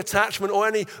been any attachment or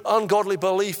any ungodly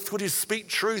belief, would you speak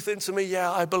truth into me?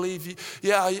 Yeah, I believe you.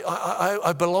 Yeah,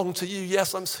 I belong to you.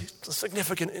 Yes, I'm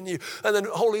significant in you. And then,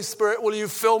 Holy Spirit, will you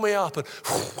fill me up? And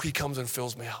he comes and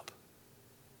fills me up.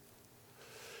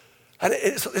 And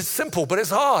it's simple, but it's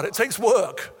hard. It takes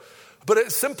work. But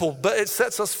it's simple, but it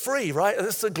sets us free, right? And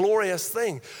it's a glorious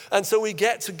thing. And so we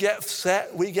get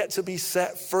to be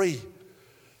set free.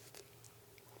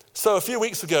 So a few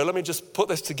weeks ago, let me just put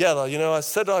this together. I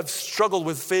said I've struggled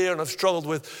with fear and I've struggled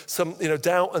with some,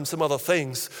 doubt and some other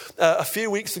things. A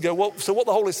few weeks ago, what the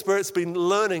Holy Spirit's been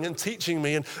learning and teaching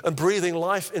me and breathing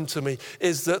life into me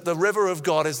is that the river of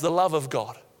God is the love of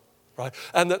God, right?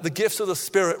 And that the gifts of the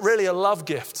Spirit really are love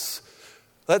gifts.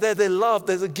 They're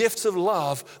the gifts of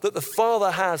love that the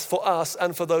Father has for us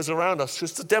and for those around us,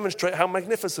 just to demonstrate how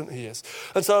magnificent he is.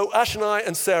 And so Ash and I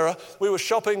and Sarah, we were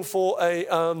shopping for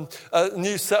a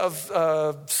new set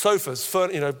of sofas,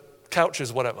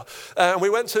 couches, whatever. And we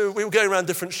were going around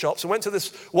different shops and went to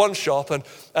this one shop and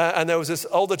there was this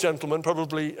older gentleman,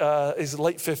 probably his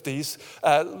late 50s,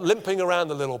 limping around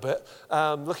a little bit,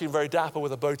 looking very dapper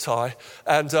with a bow tie.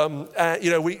 And,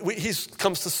 he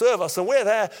comes to serve us and we're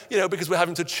there, because we're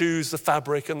having to choose the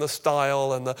fabric and the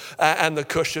style and the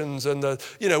cushions and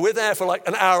we're there for like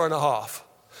an hour and a half.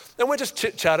 And we're just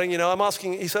chit-chatting, I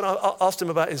asked him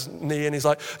about his knee and he's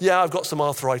like, yeah, I've got some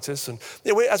arthritis. And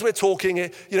as we're talking,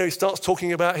 he starts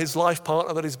talking about his life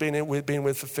partner that he's been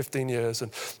with for 15 years.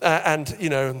 And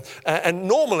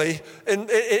normally in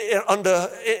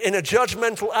a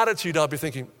judgmental attitude, I'd be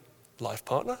thinking, life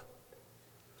partner?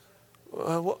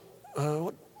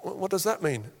 What does that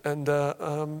mean? And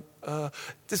does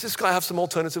this guy have some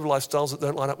alternative lifestyles that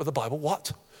don't line up with the Bible?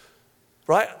 What?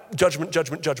 Right? Judgment. But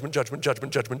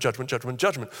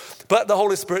the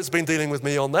Holy Spirit's been dealing with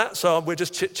me on that. So we're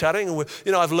just chit-chatting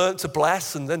and I've learned to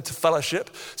bless and then to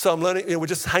fellowship. So I'm learning, we're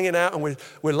just hanging out and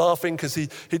we're laughing because he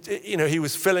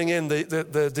was filling in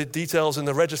the details in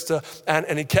the register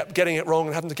and he kept getting it wrong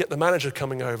and having to get the manager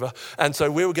coming over. And so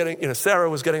we were getting, Sarah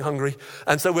was getting hungry.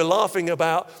 And so we're laughing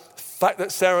about the fact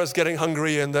that Sarah's getting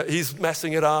hungry and that he's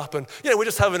messing it up. And, we're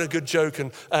just having a good joke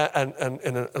and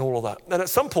all of that. And at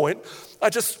some point, I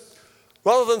just,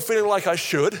 rather than feeling like I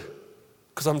should,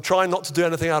 because I'm trying not to do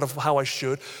anything out of how I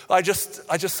should, I just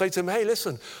say to him, hey,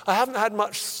 listen,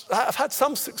 I've had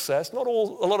some success, not a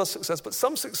lot of success, but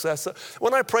some success.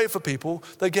 When I pray for people,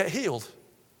 they get healed.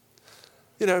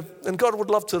 And God would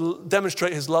love to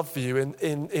demonstrate his love for you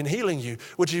in healing you.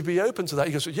 Would you be open to that?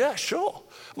 He goes, yeah, sure.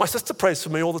 My sister prays for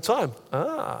me all the time.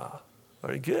 Ah,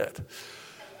 very good.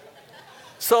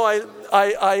 So I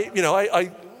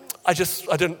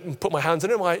didn't put my hands in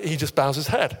him. He just bows his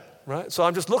head, right? So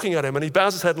I'm just looking at him and he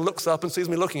bows his head and looks up and sees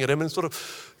me looking at him and sort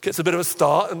of gets a bit of a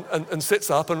start and sits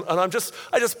up and I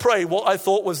just pray what I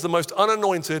thought was the most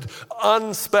unanointed,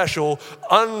 unspecial,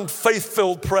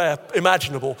 unfaith-filled prayer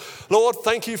imaginable. Lord,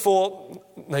 thank you for,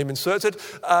 name inserted,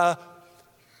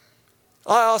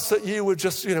 I ask that you would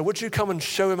just, would you come and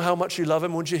show him how much you love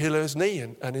him? Would you heal his knee?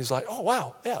 And he's like, oh,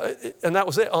 wow. Yeah. And that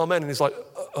was it. Amen. And he's like,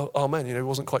 amen. He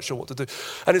wasn't quite sure what to do.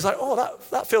 And he's like, oh,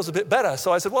 that feels a bit better.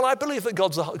 So I said, well, I believe that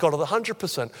God's a God of the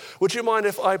 100%. Would you mind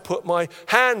if I put my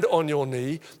hand on your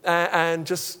knee and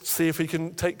just see if he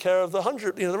can take care of the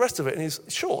 100, the rest of it? And he's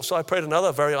sure. So I prayed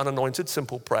another very unanointed,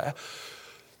 simple prayer.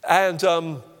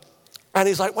 And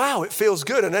he's like, wow, it feels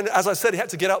good. And then, as I said, he had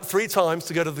to get up 3 times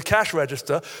to go to the cash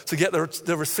register to get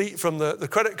the receipt from the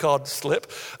credit card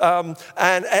slip. And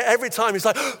every time he's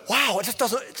like, wow, it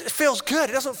feels good.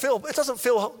 It doesn't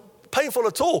feel painful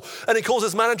at all. And he calls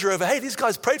his manager over, hey, these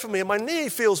guys prayed for me and my knee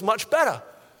feels much better.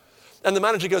 And the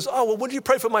manager goes, oh, well, would you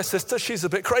pray for my sister? She's a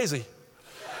bit crazy.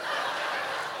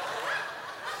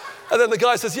 And then the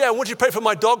guy says, yeah, would you pray for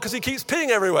my dog? Because he keeps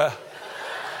peeing everywhere.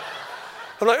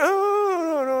 I'm like,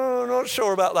 oh, no, not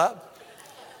sure about that.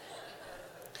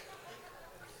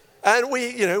 And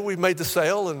we made the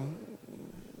sale and,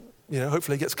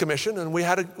 hopefully it gets commissioned and we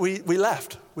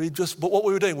left. But what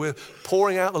we were doing, we were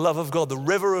pouring out the love of God. The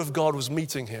river of God was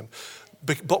meeting him.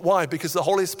 But why? Because the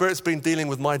Holy Spirit's been dealing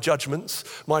with my judgments,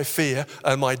 my fear,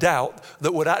 and my doubt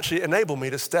that would actually enable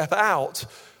me to step out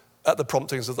at the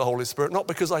promptings of the Holy Spirit, not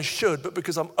because I should, but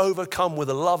because I'm overcome with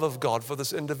the love of God for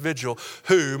this individual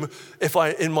whom, if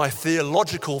I, in my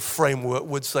theological framework,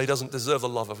 would say doesn't deserve the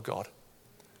love of God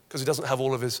because he doesn't have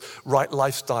all of his right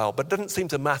lifestyle, but it doesn't seem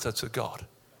to matter to God.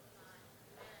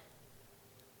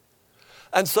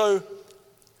 And so,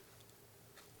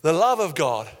 the love of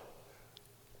God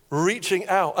reaching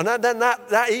out, and then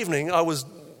that evening I was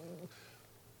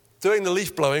doing the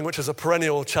leaf blowing, which is a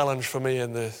perennial challenge for me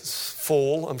in the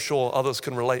fall. I'm sure others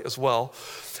can relate as well.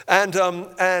 And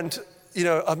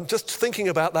I'm just thinking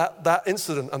about that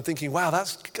incident. I'm thinking, wow,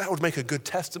 that would make a good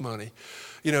testimony.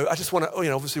 I just want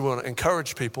to, obviously we want to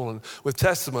encourage people and with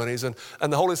testimonies. And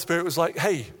the Holy Spirit was like,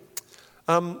 hey,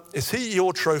 is he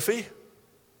your trophy?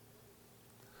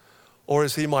 Or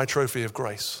is he my trophy of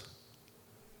grace?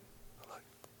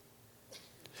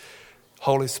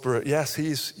 Holy Spirit, yes,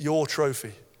 he's your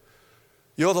trophy.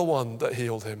 You're the one that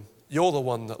healed him. You're the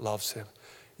one that loves him.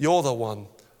 You're the one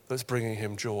that's bringing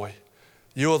him joy.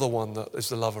 You're the one that is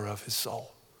the lover of his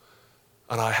soul.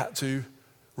 And I had to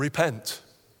repent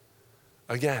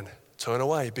again, turn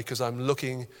away because I'm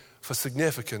looking for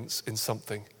significance in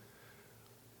something.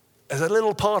 There's a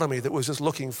little part of me that was just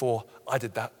looking for, I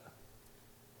did that.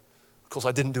 Of course,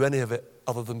 I didn't do any of it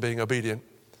other than being obedient.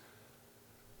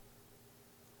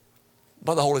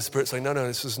 But the Holy Spirit saying, no,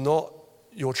 this is not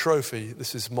your trophy,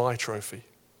 this is my trophy.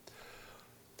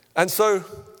 And so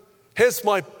here's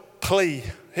my plea,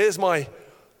 here's my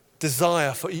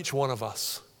desire for each one of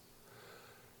us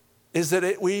is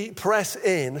that we press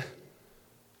in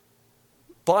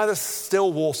by the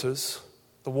still waters,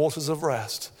 the waters of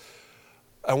rest,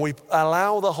 and we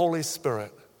allow the Holy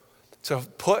Spirit to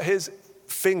put his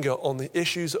finger on the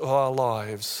issues of our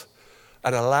lives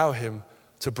and allow him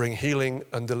to bring healing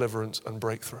and deliverance and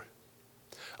breakthrough.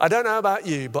 I don't know about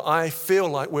you, but I feel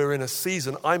like we're in a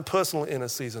season, I'm personally in a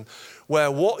season,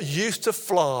 where what used to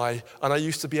fly and I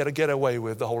used to be able to get away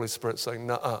with, the Holy Spirit saying,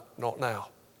 nuh-uh, not now.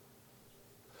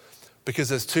 Because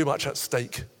there's too much at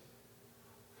stake.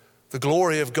 The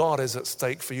glory of God is at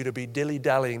stake for you to be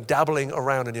dilly-dallying, dabbling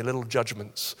around in your little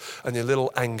judgments and your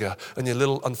little anger and your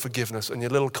little unforgiveness and your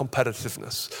little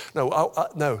competitiveness. No,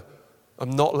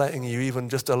 I'm not letting you even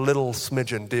just a little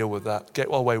smidgen deal with that, get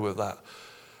away with that.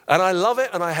 And I love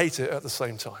it and I hate it at the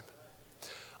same time.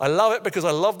 I love it because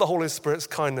I love the Holy Spirit's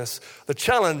kindness. The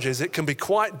challenge is it can be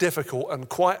quite difficult and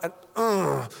quite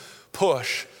an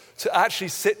push to actually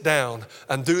sit down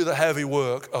and do the heavy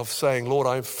work of saying,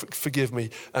 Lord, forgive me,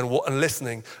 and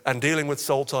listening and dealing with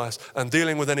soul ties and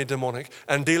dealing with any demonic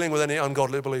and dealing with any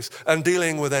ungodly beliefs and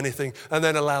dealing with anything and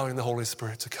then allowing the Holy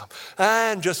Spirit to come.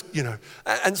 And just,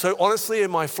 and so honestly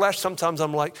in my flesh, sometimes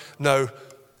I'm like, no.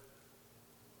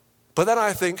 But then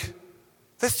I think,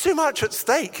 there's too much at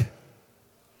stake.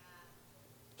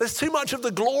 There's too much of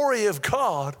the glory of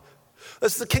God.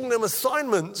 There's the kingdom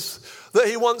assignments that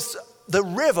he wants the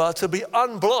river to be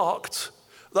unblocked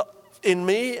in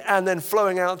me and then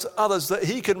flowing out to others, that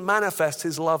he can manifest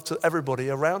his love to everybody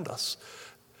around us,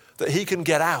 that he can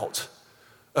get out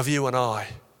of you and I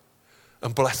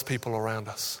and bless people around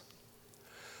us.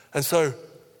 And so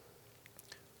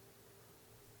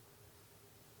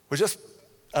we're just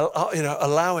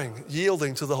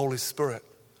yielding to the Holy Spirit.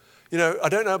 I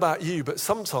don't know about you, but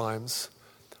sometimes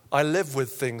I live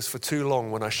with things for too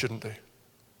long when I shouldn't do.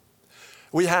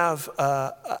 We have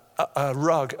a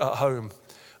rug at home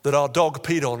that our dog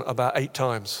peed on about 8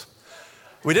 times.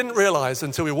 We didn't realize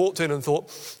until we walked in and thought,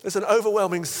 there's an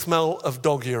overwhelming smell of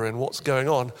dog urine, what's going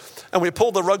on? And we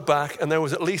pulled the rug back and there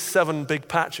was at least 7 big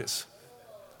patches.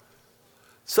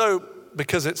 So,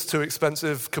 because it's too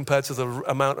expensive compared to the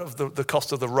amount of the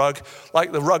cost of the rug,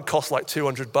 like the rug cost like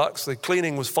 $200, the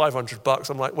cleaning was $500.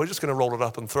 I'm like, we're just going to roll it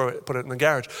up and put it in the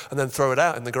garage and then throw it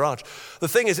out in the garage. The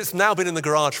thing is, it's now been in the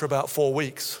garage for about 4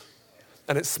 weeks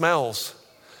and it smells.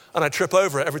 And I trip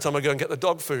over it every time I go and get the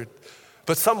dog food.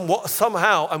 But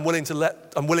somehow I'm willing to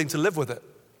live with it.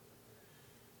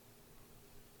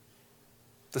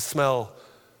 The smell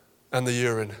and the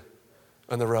urine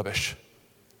and the rubbish.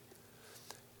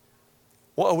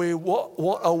 What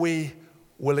are we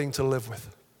willing to live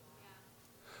with?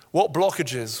 What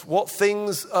blockages, what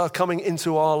things are coming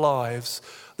into our lives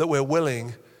that we're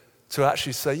willing to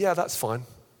actually say, yeah, that's fine.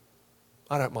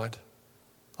 I don't mind.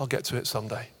 I'll get to it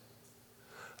someday.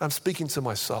 I'm speaking to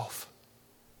myself.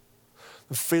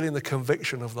 I'm feeling the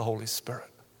conviction of the Holy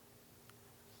Spirit.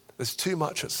 There's too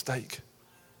much at stake.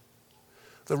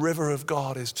 The river of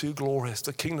God is too glorious.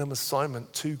 The kingdom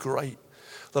assignment too great.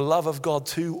 The love of God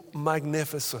too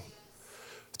magnificent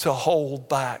to hold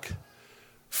back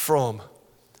from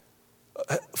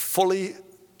fully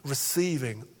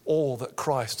receiving all that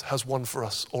Christ has won for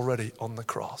us already on the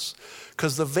cross.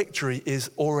 Because the victory is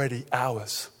already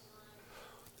ours.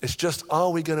 It's just,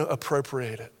 are we going to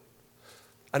appropriate it?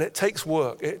 And it takes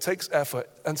work, it takes effort.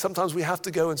 And sometimes we have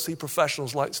to go and see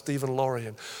professionals like Stephen Laurie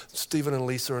and Stephen and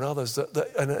Lisa and others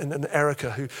and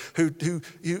Erica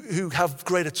who have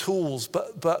greater tools.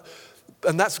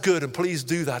 And that's good, and please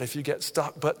do that if you get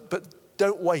stuck. But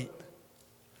don't wait.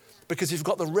 Because you've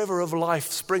got the river of life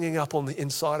springing up on the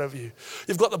inside of you.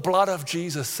 You've got the blood of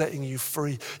Jesus setting you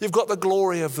free. You've got the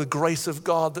glory of the grace of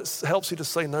God that helps you to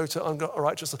say no to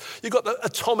unrighteousness. You've got the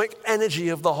atomic energy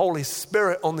of the Holy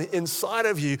Spirit on the inside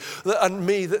of you and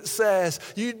me that says,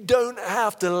 you don't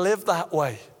have to live that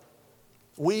way.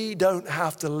 We don't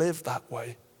have to live that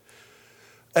way.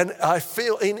 And I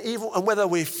feel and whether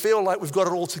we feel like we've got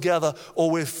it all together or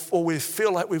we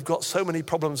feel like we've got so many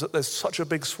problems that there's such a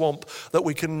big swamp that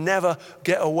we can never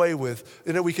get away with,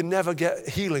 we can never get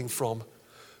healing from.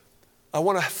 I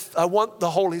want the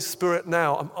Holy Spirit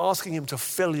now. I'm asking him to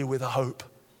fill you with hope.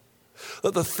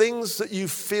 That the things that you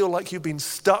feel like you've been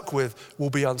stuck with will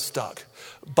be unstuck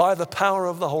by the power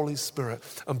of the Holy Spirit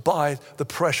and by the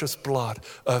precious blood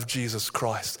of Jesus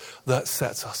Christ that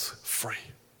sets us free.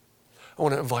 I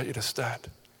want to invite you to stand.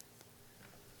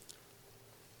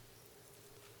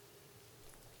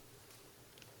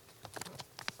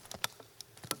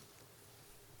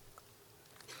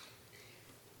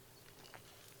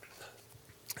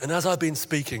 And as I've been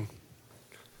speaking,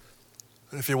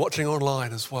 And if you're watching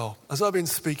online as well, as I've been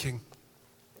speaking,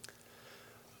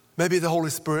 maybe the Holy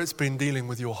Spirit's been dealing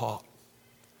with your heart.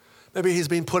 Maybe he's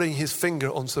been putting his finger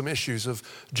on some issues of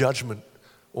judgment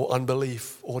or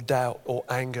unbelief or doubt or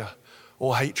anger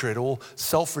or hatred or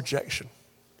self-rejection,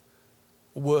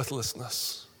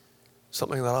 worthlessness,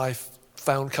 something that I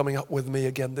found coming up with me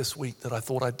again this week that I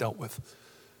thought I'd dealt with.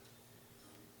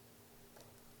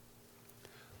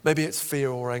 Maybe it's fear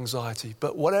or anxiety,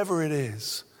 but whatever it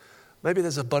is, maybe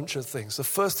there's a bunch of things. The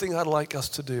first thing I'd like us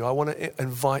to do, I want to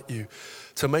invite you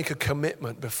to make a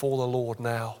commitment before the Lord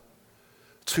now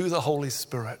to the Holy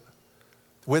Spirit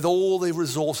with all the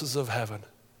resources of heaven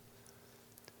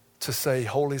to say,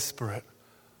 Holy Spirit,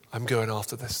 I'm going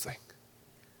after this thing.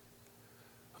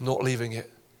 I'm not leaving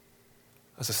it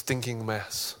as a stinking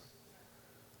mess.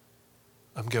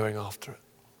 I'm going after it.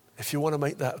 If you want to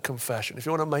make that confession, if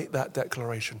you want to make that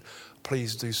declaration,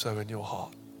 please do so in your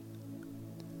heart.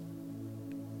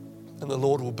 And the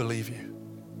Lord will believe you,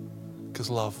 because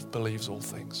love believes all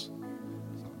things.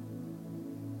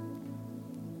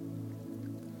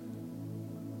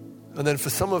 And then for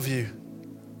some of you,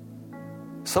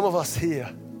 some of us here,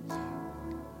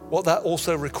 what that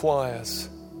also requires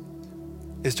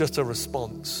is just a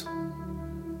response.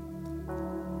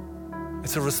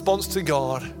 It's a response to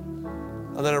God,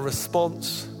 and then a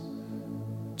response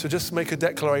to just make a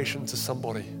declaration to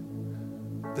somebody.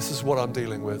 This is what I'm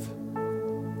dealing with.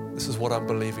 This is what I'm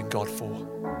believing God for.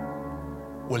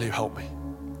 Will you help me?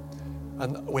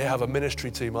 And we have a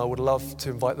ministry team. I would love to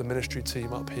invite the ministry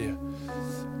team up here.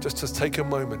 Just to take a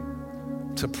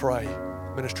moment to pray.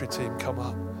 Ministry team, come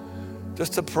up.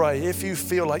 Just to pray. If you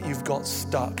feel like you've got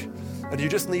stuck and you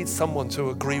just need someone to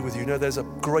agree with you, there's a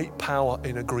great power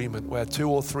in agreement where 2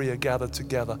 or 3 are gathered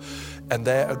together and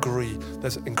they agree.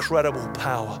 There's incredible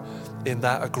power in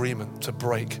that agreement to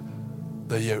break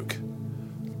the yoke.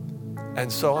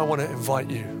 And so I want to invite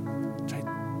you.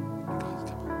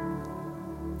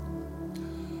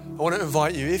 I want to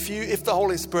invite you, if the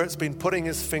Holy Spirit's been putting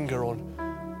his finger on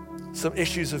some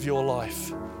issues of your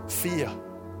life, fear,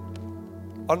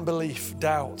 unbelief,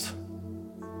 doubt,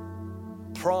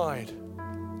 pride,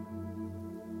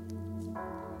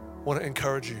 I want to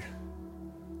encourage you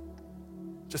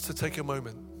just to take a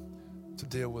moment to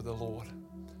deal with the Lord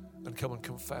and come and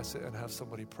confess it and have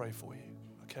somebody pray for you,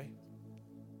 okay?